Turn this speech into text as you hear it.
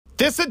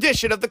This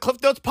edition of the Cliff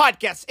Notes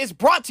Podcast is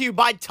brought to you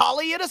by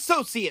Tully and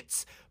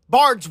Associates,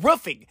 Barnes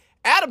Roofing,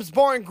 Adams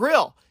Bar and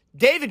Grill,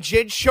 David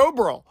Jin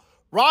Showboro,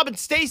 Rob and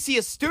Stacy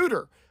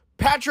Studer,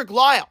 Patrick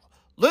Lyle,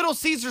 Little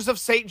Caesars of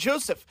St.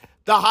 Joseph,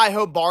 the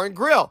Hi-Ho Bar and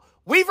Grill,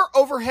 Weaver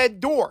Overhead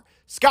Door,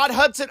 Scott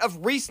Hudson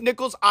of Reese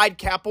Nichols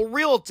Idecapel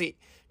Realty,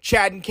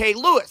 Chad and Kay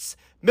Lewis,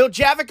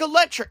 Miljavik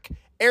Electric,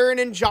 Aaron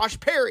and Josh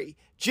Perry,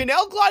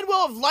 Janelle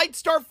Glidewell of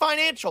Lightstar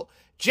Financial,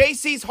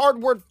 JC's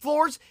Hardwood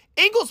Floors,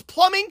 Ingles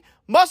Plumbing,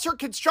 Musser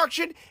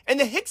Construction, and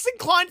the Hickson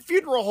Klein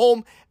Funeral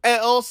Home,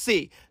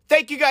 LLC.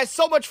 Thank you guys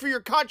so much for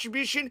your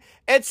contribution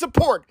and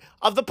support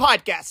of the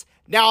podcast.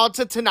 Now on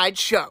to tonight's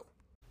show.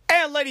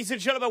 And ladies and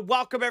gentlemen,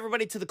 welcome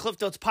everybody to the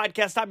Cliff Notes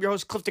Podcast. I'm your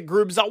host, Clifton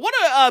Grooms. I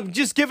want to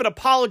just give an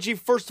apology,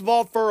 first of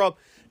all, for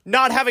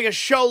not having a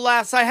show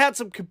last night. I had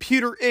some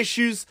computer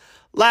issues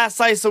last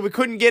night, so we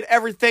couldn't get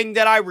everything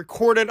that I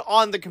recorded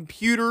on the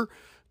computer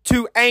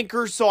to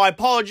Anchor, so I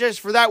apologize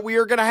for that. We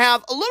are going to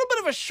have a little bit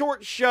of a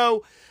short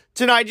show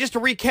tonight just to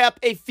recap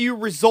a few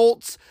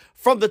results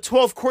from the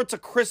 12 Courts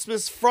of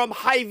Christmas from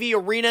Hy-Vee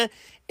Arena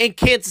in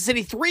Kansas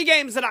City. 3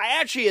 games that I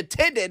actually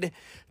attended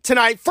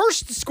tonight.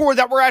 First score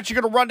that we're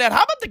actually going to run down.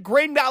 How about the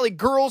Green Valley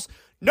girls,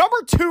 number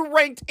 2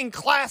 ranked in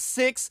Class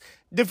 6,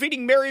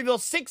 defeating Maryville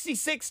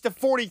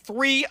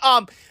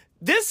 66-43.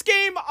 This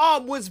game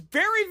was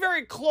very,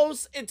 very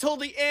close until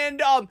the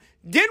end.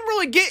 Didn't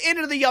really get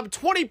into the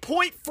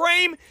 20-point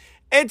frame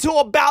until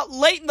about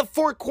late in the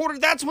fourth quarter.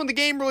 That's when the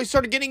game really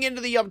started getting into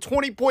the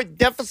 20-point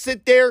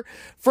deficit there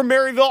for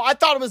Maryville. I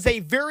thought it was a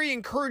very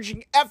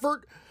encouraging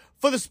effort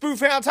for the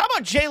Spoof Hounds. How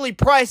about Jaylee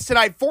Price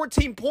tonight?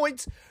 14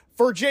 points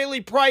for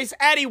Jaylee Price.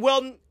 Addie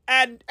Weldon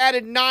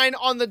added 9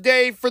 on the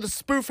day for the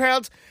Spoof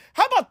Hounds.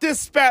 How about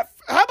this stat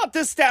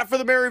for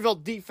the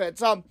Maryville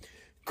defense?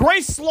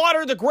 Grace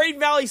Slaughter, the Green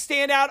Valley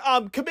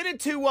standout,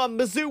 committed to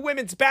Mizzou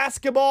women's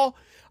basketball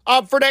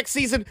for next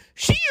season.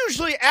 She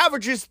usually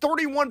averages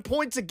 31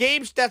 points a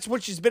game. That's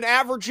what she's been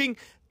averaging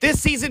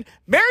this season.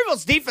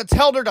 Maryville's defense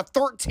held her to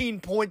 13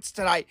 points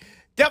tonight.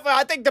 Definitely,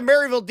 I think the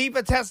Maryville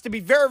defense has to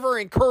be very,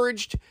 very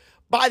encouraged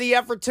by the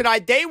effort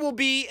tonight. They will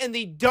be in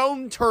the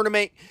Dome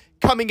tournament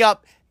coming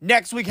up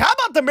next week. How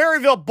about the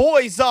Maryville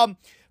boys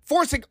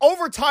forcing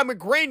overtime with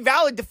Green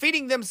Valley,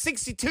 defeating them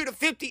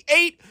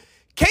 62-58?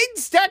 Caden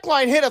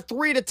Steckline hit a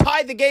 3 to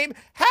tie the game,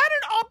 had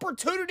an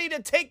opportunity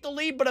to take the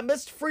lead, but a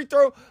missed free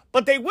throw,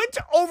 but they went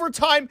to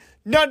overtime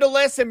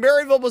nonetheless, and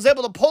Maryville was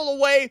able to pull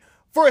away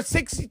for a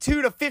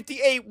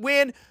 62-58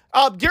 win.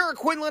 Derek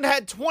Quinlan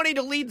had 20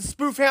 to lead the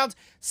Spoof Hounds.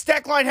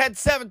 Steckline had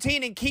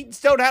 17, and Keaton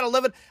Stone had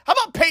 11. How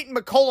about Peyton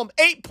McCollum?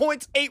 8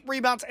 points, 8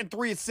 rebounds, and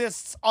 3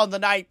 assists on the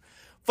night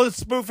for the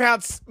Spoof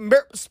Hounds.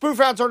 Spoof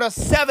Hounds are now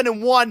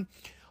 7-1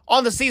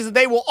 on the season.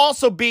 They will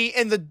also be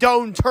in the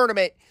Dome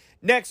tournament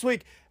next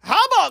week. How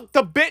about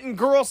the Benton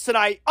girls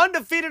tonight?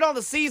 Undefeated on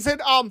the season.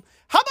 How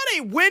about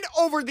a win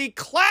over the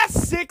Class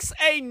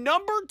 6A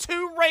number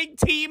 2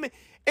 ranked team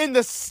in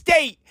the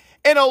state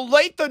in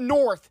Olathe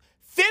North?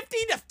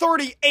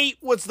 50-38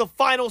 was the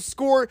final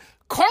score.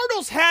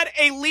 Cardinals had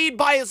a lead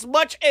by as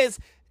much as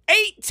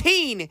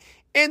 18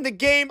 in the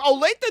game.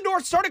 Olathe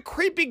North started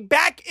creeping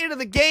back into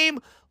the game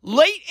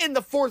late in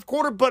the fourth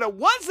quarter, but it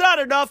was not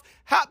enough.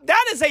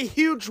 That is a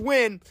huge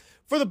win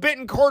for the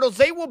Benton Cardinals.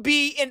 They will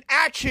be in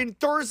action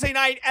Thursday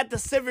night at the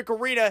Civic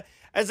Arena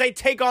as they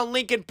take on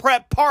Lincoln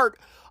Prep, part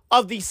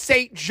of the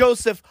St.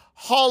 Joseph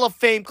Hall of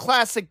Fame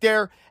Classic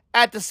there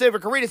at the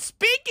Civic Arena.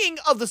 Speaking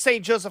of the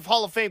St. Joseph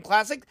Hall of Fame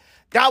Classic,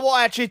 that will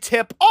actually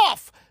tip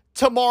off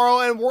tomorrow,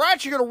 and we're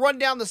actually going to run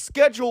down the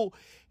schedule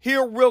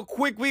here real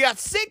quick. We got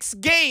 6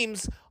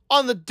 games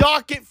on the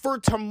docket for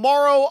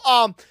tomorrow.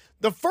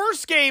 The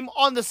first game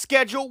on the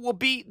schedule will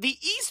be the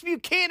East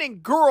Buchanan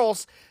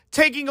girls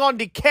taking on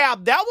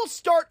DeKalb. That will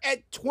start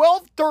at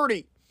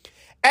 12:30.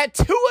 At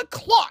 2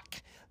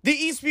 o'clock, the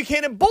East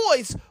Buchanan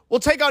boys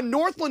will take on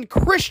Northland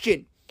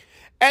Christian.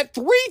 At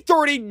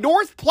 3:30,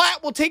 North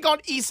Platte will take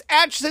on East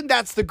Atchison.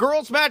 That's the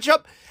girls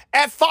matchup.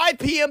 At 5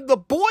 p.m., the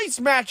boys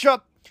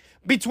matchup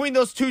between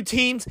those two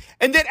teams.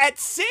 And then at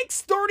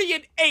 6:30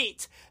 and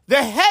 8,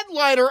 the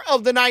headliner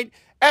of the night,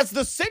 as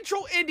the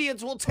Central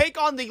Indians will take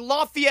on the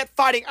Lafayette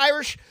Fighting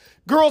Irish.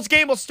 Girls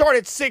game will start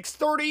at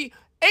 6:30.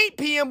 8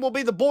 p.m. will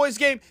be the boys'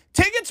 game.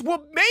 Tickets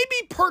will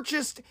maybe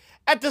purchased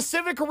at the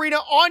Civic Arena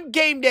on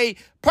game day.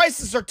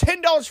 Prices are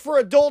 $10 for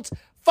adults,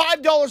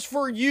 $5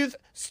 for youth,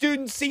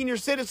 students, senior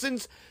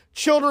citizens.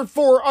 Children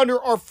 4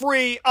 under are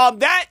free.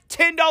 That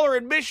 $10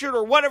 admission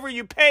or whatever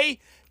you pay,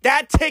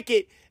 that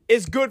ticket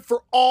is good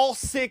for all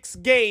 6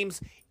 games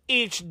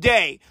each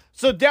day.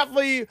 So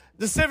definitely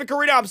the Civic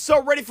Arena, I'm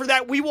so ready for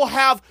that. We will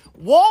have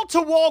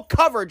wall-to-wall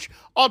coverage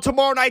on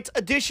tomorrow night's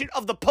edition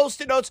of the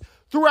Post-it Notes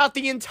throughout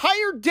the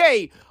entire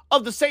day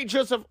of the St.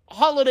 Joseph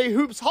Holiday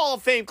Hoops Hall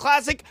of Fame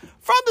Classic.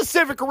 From the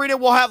Civic Arena,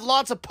 we'll have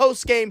lots of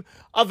post-game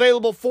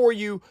available for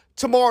you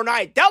tomorrow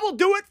night. That will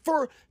do it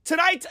for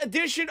tonight's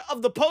edition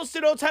of the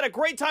Post-it Notes. Had a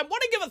great time.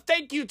 Want to give a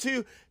thank you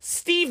to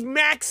Steve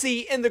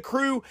Maxey and the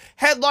crew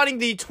headlining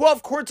the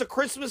 12 Courts of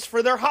Christmas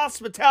for their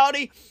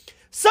hospitality.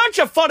 Such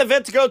a fun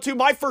event to go to.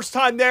 My first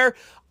time there.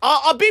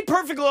 I'll be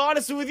perfectly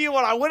honest with you.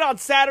 When I went on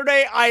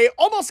Saturday, I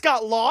almost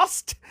got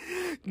lost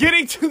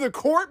getting to the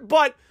court,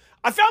 but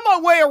I found my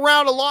way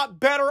around a lot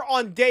better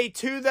on day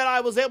 2 that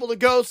I was able to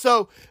go.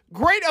 So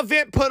great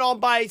event put on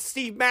by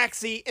Steve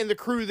Maxey and the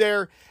crew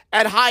there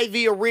at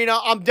Hy-Vee Arena.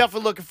 I'm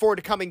definitely looking forward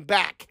to coming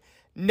back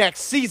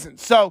next season.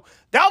 So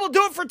that will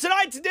do it for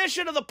tonight's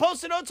edition of the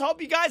Post-it Notes.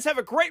 Hope you guys have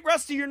a great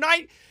rest of your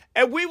night,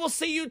 and we will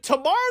see you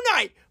tomorrow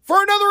night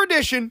for another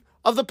edition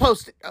of the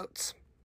Post-it Notes.